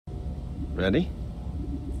Ready?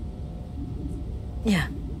 Yeah.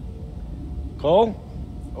 Cole?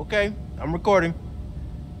 Okay, I'm recording.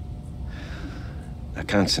 Now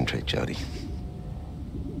concentrate, Jodie.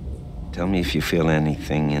 Tell me if you feel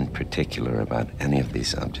anything in particular about any of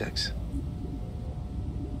these objects.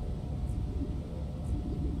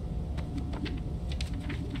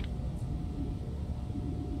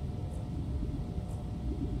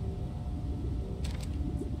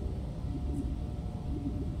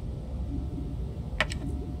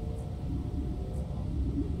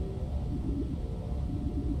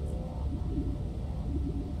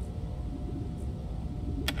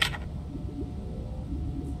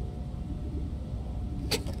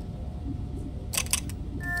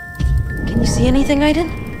 Can you see anything, Aiden?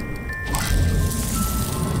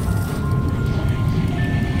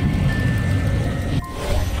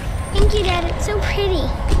 Thank you, Dad. It's so pretty.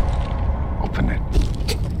 Open it.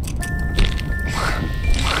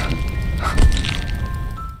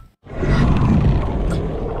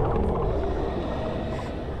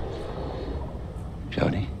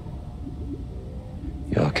 Jodie?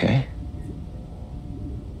 You okay?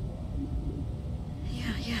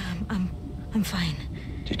 Yeah, I'm fine.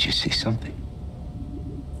 Did you see something?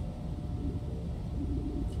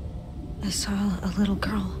 I saw a little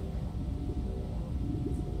girl.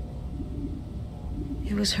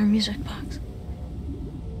 It was her music box.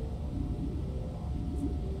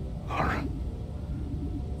 Laura?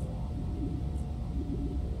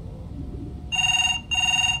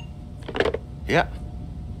 Yeah.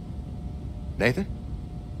 Nathan?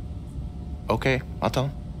 Okay, I'll tell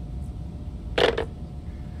him.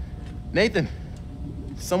 Nathan,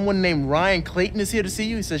 someone named Ryan Clayton is here to see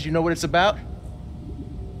you. He says you know what it's about.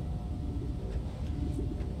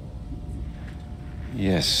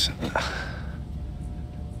 Yes.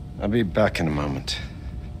 I'll be back in a moment.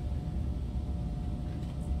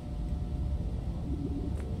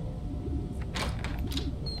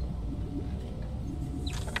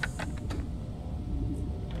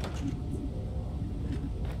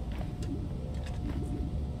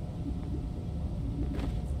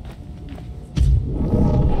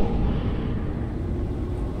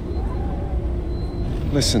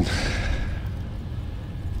 Listen,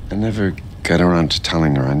 I never got around to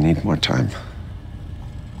telling her I need more time.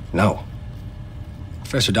 No.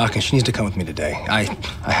 Professor Dawkins, she needs to come with me today. I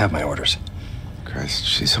have my orders. Christ,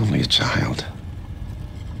 she's only a child.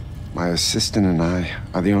 My assistant and I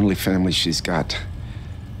are the only family she's got.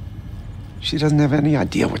 She doesn't have any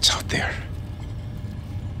idea what's out there.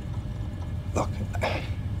 Look,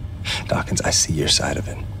 Dawkins, I see your side of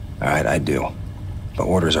it. All right, I do. But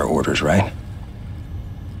orders are orders, right?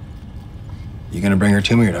 You gonna bring her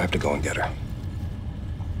to me, or do I have to go and get her?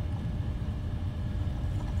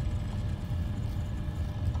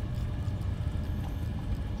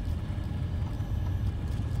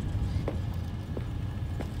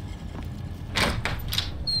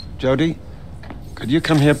 Jodie, could you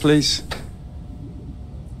come here, please?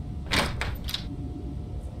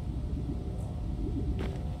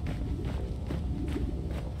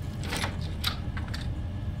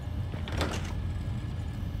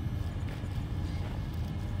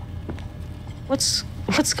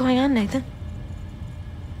 What's going on, Nathan?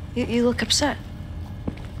 You look upset.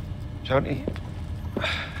 Jodie,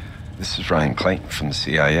 this is Ryan Clayton from the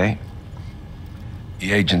CIA.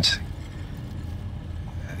 The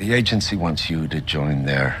agency wants you to join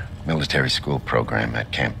their military school program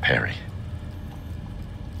at Camp Perry.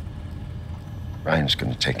 Ryan's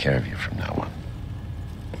going to take care of you from now on.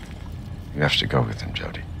 You have to go with him,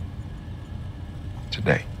 Jodie.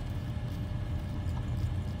 Today.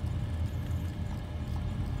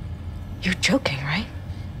 You're joking, right?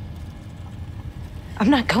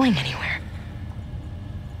 I'm not going anywhere.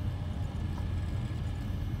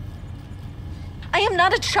 I am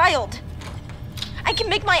not a child. I can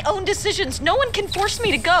make my own decisions. No one can force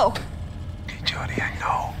me to go. Okay, Jodie, I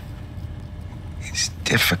know. It's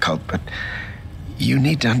difficult, but you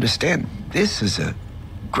need to understand this is a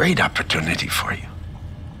great opportunity for you.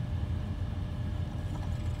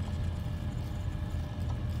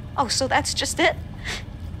 Oh, so that's just it?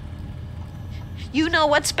 You know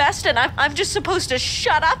what's best, and I'm just supposed to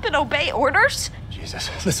shut up and obey orders? Jesus,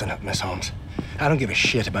 listen up, Miss Holmes. I don't give a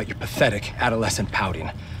shit about your pathetic adolescent pouting,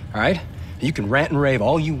 all right? You can rant and rave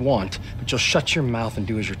all you want, but you'll shut your mouth and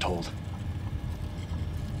do as you're told.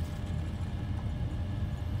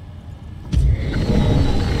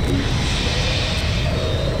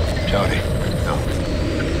 Jodie, no.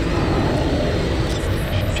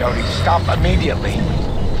 Jodie, stop immediately.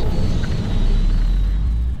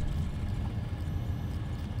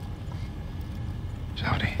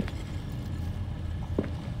 Jodie.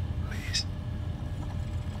 Please.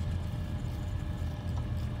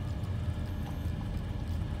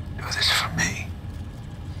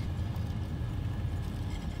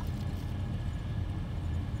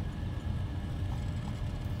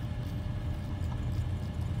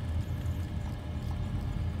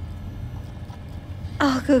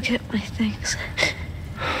 I'll go get my things.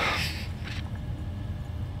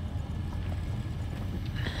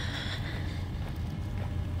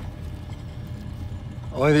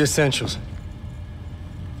 Only the essentials.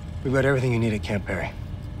 We've got everything you need at Camp Perry.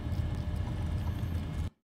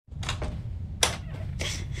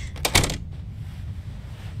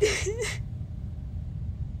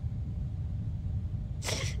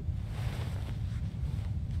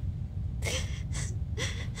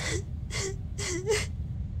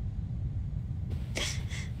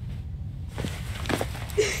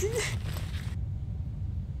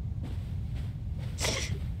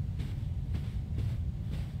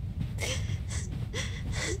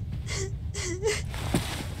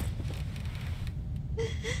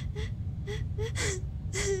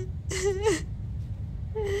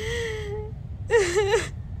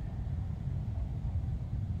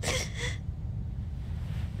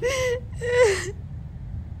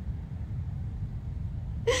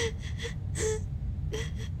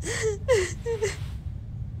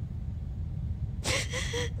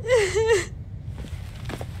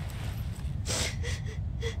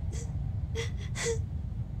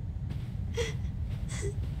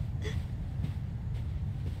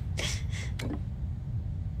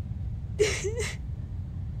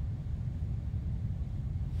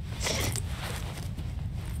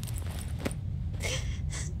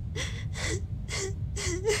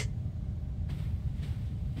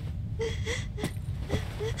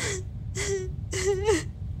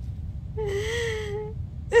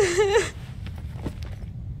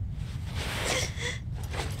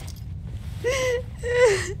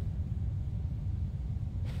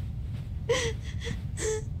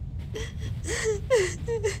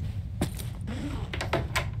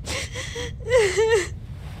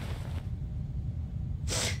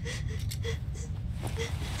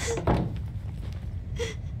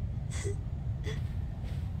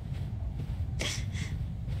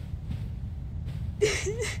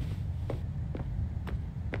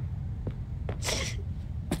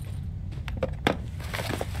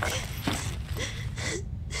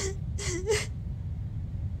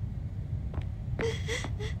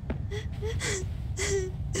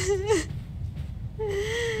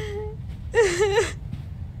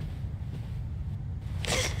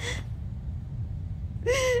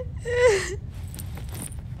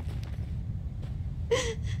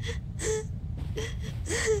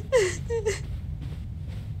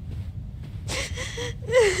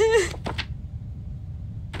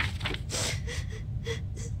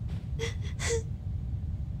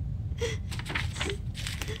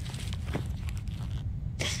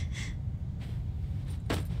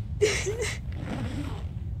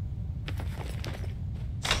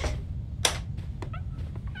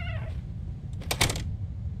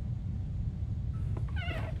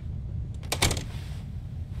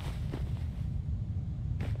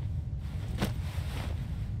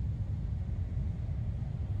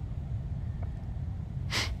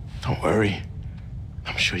 Don't worry.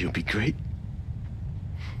 I'm sure you'll be great.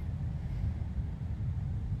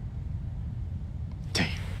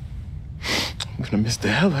 Dang. I'm gonna miss the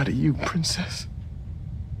hell out of you, princess.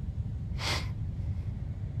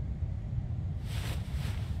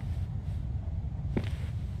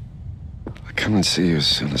 I'll come and see you as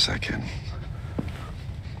soon as I can.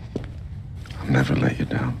 I'll never let you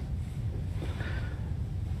down.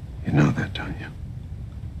 You know that, don't you?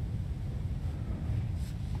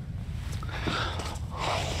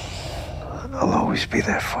 I'll always be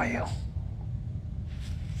there for you.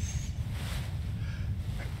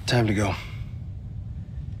 Time to go.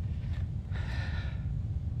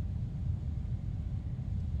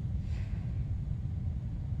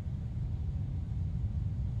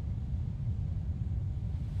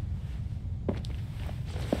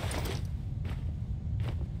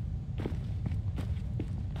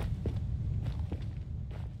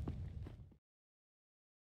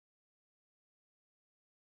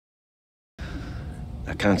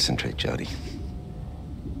 Now concentrate, Jodie.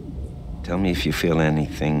 Tell me if you feel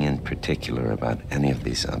anything in particular about any of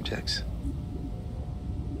these objects.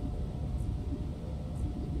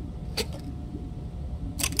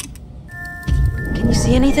 Can you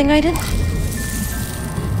see anything, Aiden?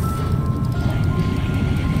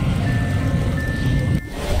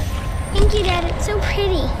 Thank you, Dad. It's so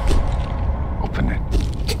pretty. Open it.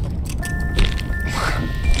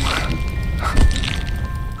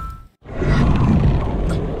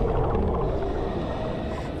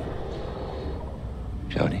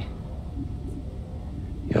 Jodie,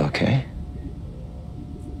 you okay?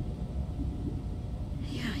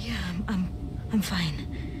 Yeah, I'm fine.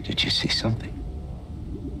 Did you see something?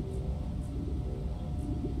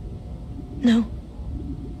 No.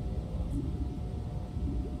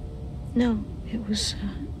 No, it was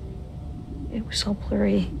all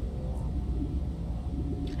blurry.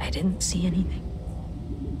 I didn't see anything.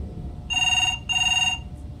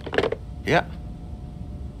 Yeah.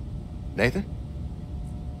 Nathan?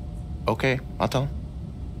 Okay, I'll tell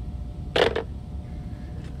him.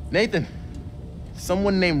 Nathan,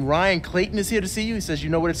 someone named Ryan Clayton is here to see you. He says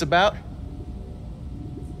you know what it's about.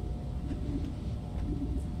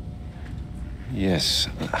 Yes.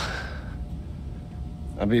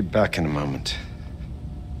 I'll be back in a moment.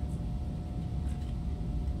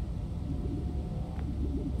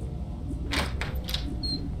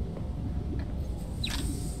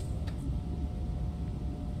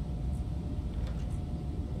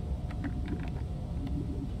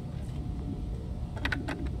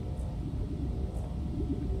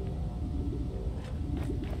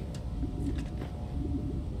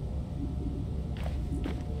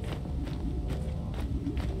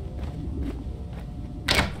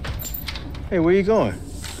 Hey, where you going?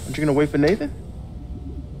 Aren't you gonna wait for Nathan?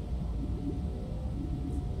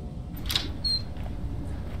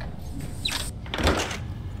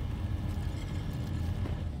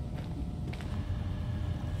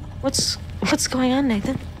 What's going on,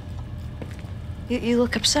 Nathan? You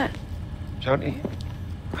look upset. Jodie,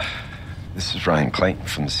 this is Ryan Clayton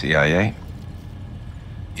from the CIA.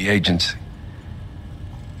 The agency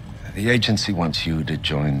wants you to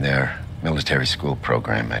join their military school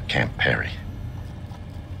program at Camp Perry.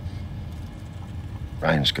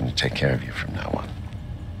 Ryan's going to take care of you from now on.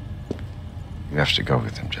 You have to go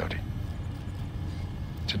with him, Jodie.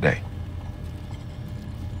 Today.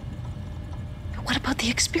 What about the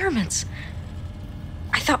experiments?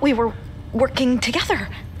 I thought we were working together.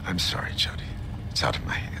 I'm sorry, Jodie. It's out of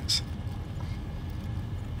my hands.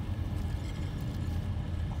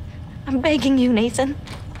 I'm begging you, Nathan.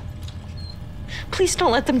 Please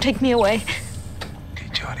don't let them take me away. Okay,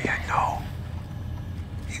 Jodie, I know.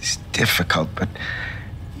 It's difficult, but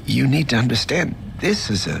you need to understand this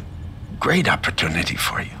is a great opportunity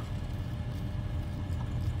for you.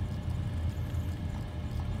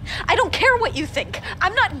 I don't care what you think.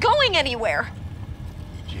 I'm not going anywhere.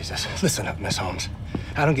 Jesus, listen up, Miss Holmes.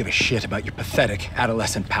 I don't give a shit about your pathetic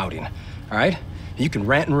adolescent pouting, all right? You can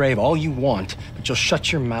rant and rave all you want, but you'll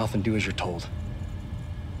shut your mouth and do as you're told.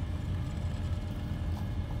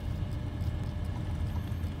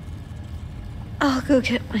 I'll go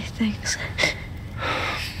get my things.